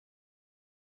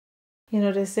You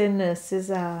know, they say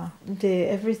nurses are they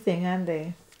everything, aren't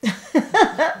they?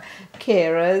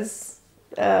 Carers,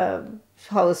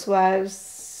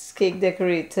 housewives, cake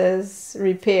decorators,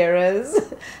 repairers.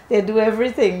 They do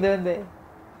everything, don't they?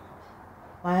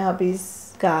 My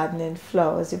hobby's gardening,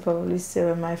 flowers. You probably see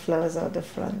where my flowers are at the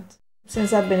front.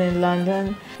 Since I've been in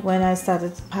London, when I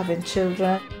started having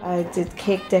children, I did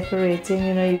cake decorating.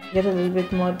 You know, you get a little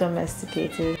bit more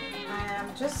domesticated. I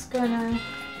am just gonna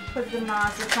put the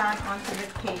marzipan onto the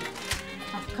cake.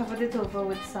 I've covered it over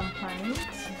with some paint.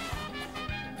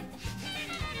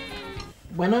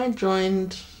 When I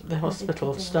joined the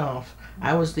hospital staff,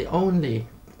 I was the only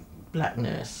black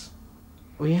nurse.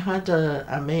 We had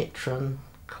a matron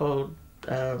called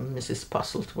Mrs.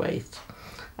 Postlethwaite,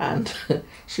 and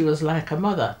she was like a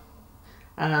mother.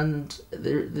 And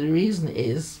the reason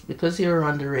is because you're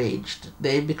underage,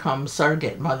 they become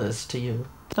surrogate mothers to you.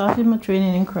 Started my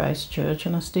training in Christchurch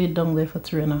and I stayed down there for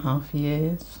 3.5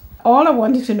 years. All I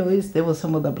wanted to know is there were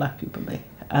some other black people there,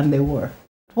 and there were.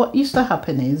 What used to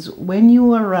happen is when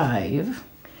you arrive,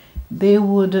 they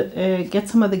would get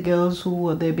some of the girls who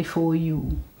were there before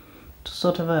you to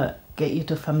sort of get you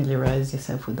to familiarize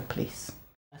yourself with the place.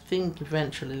 I think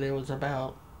eventually there was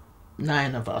about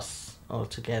 9 of us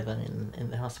altogether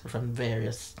in the hospital from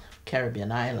various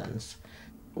Caribbean islands.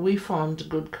 We formed a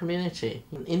good community.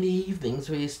 In the evenings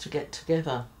we used to get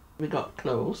together. We got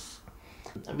close.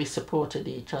 We supported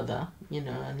each other, you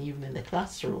know, and even in the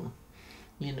classroom,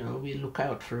 you know, we look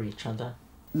out for each other.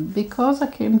 Because I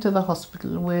came to the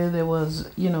hospital where there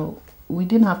was, you know, we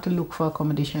didn't have to look for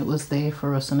accommodation, it was there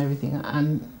for us and everything.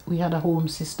 And we had a home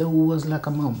sister who was like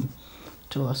a mum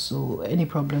to us, so any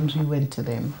problems we went to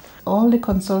them. All the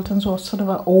consultants were sort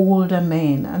of older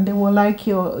men, and they were like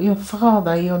your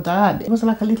father, your dad. It was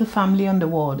like a little family on the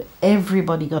ward.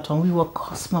 Everybody got on. We were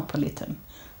cosmopolitan,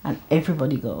 and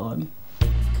everybody got on.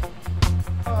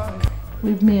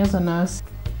 With me as a nurse,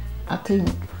 I think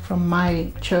from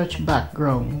my church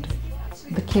background,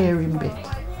 the caring bit,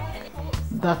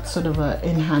 that sort of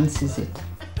enhances it.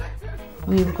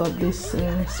 We've got this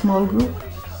small group,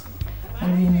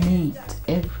 and we meet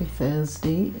every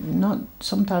Thursday.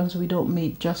 Sometimes we don't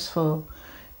meet just for,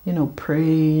 you know,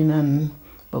 praying,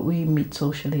 but we meet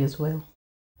socially as well.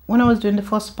 When I was doing the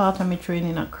first part of my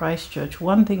training at Christchurch,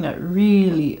 one thing that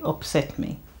really upset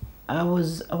me, I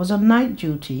was on night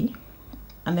duty,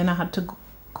 and then I had to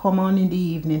come on in the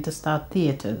evening to start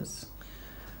theatres.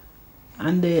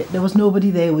 And there was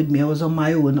nobody there with me. I was on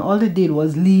my own. All they did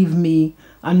was leave me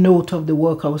a note of the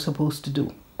work I was supposed to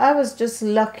do. I was just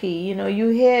lucky, you know. You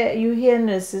hear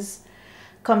nurses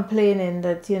complaining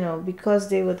that, you know, because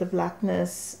they were the black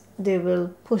nurse, they will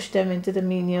push them into the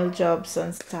menial jobs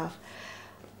and stuff.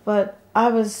 But I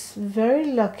was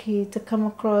very lucky to come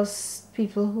across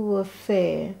people who were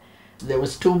fair. There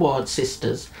was 2 ward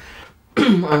sisters,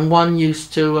 and one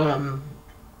used to,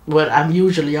 well, I'm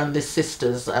usually on this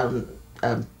sister's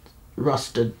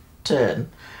rostered turn.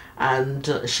 And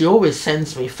she always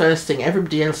sends me first thing.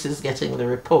 Everybody else is getting the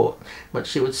report, but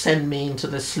she would send me into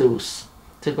the sluice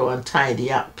to go and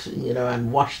tidy up, you know,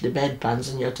 and wash the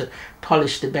bedpans, and you have to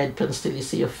polish the bedpans till you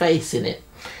see your face in it.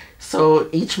 So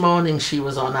each morning she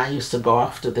was on, I used to go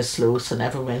off to the sluice and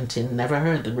never went in, never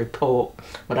heard the report,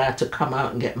 but I had to come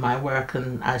out and get my work,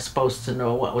 and I was supposed to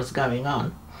know what was going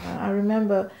on. I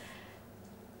remember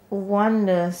one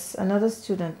nurse, another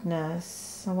student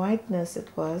nurse, a white nurse it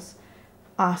was,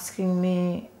 asking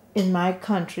me, in my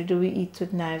country, do we eat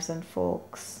with knives and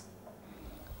forks?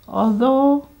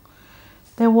 Although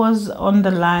there was on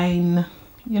the line,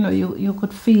 you know, you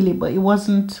could feel it, but it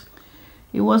wasn't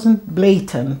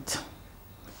blatant.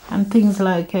 And things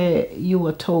like you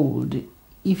were told,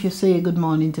 if you say good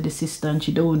morning to the sister and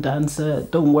she don't answer,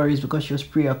 don't worry, it's because she was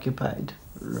preoccupied.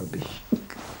 Rubbish.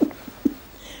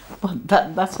 But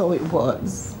that's how it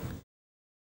was.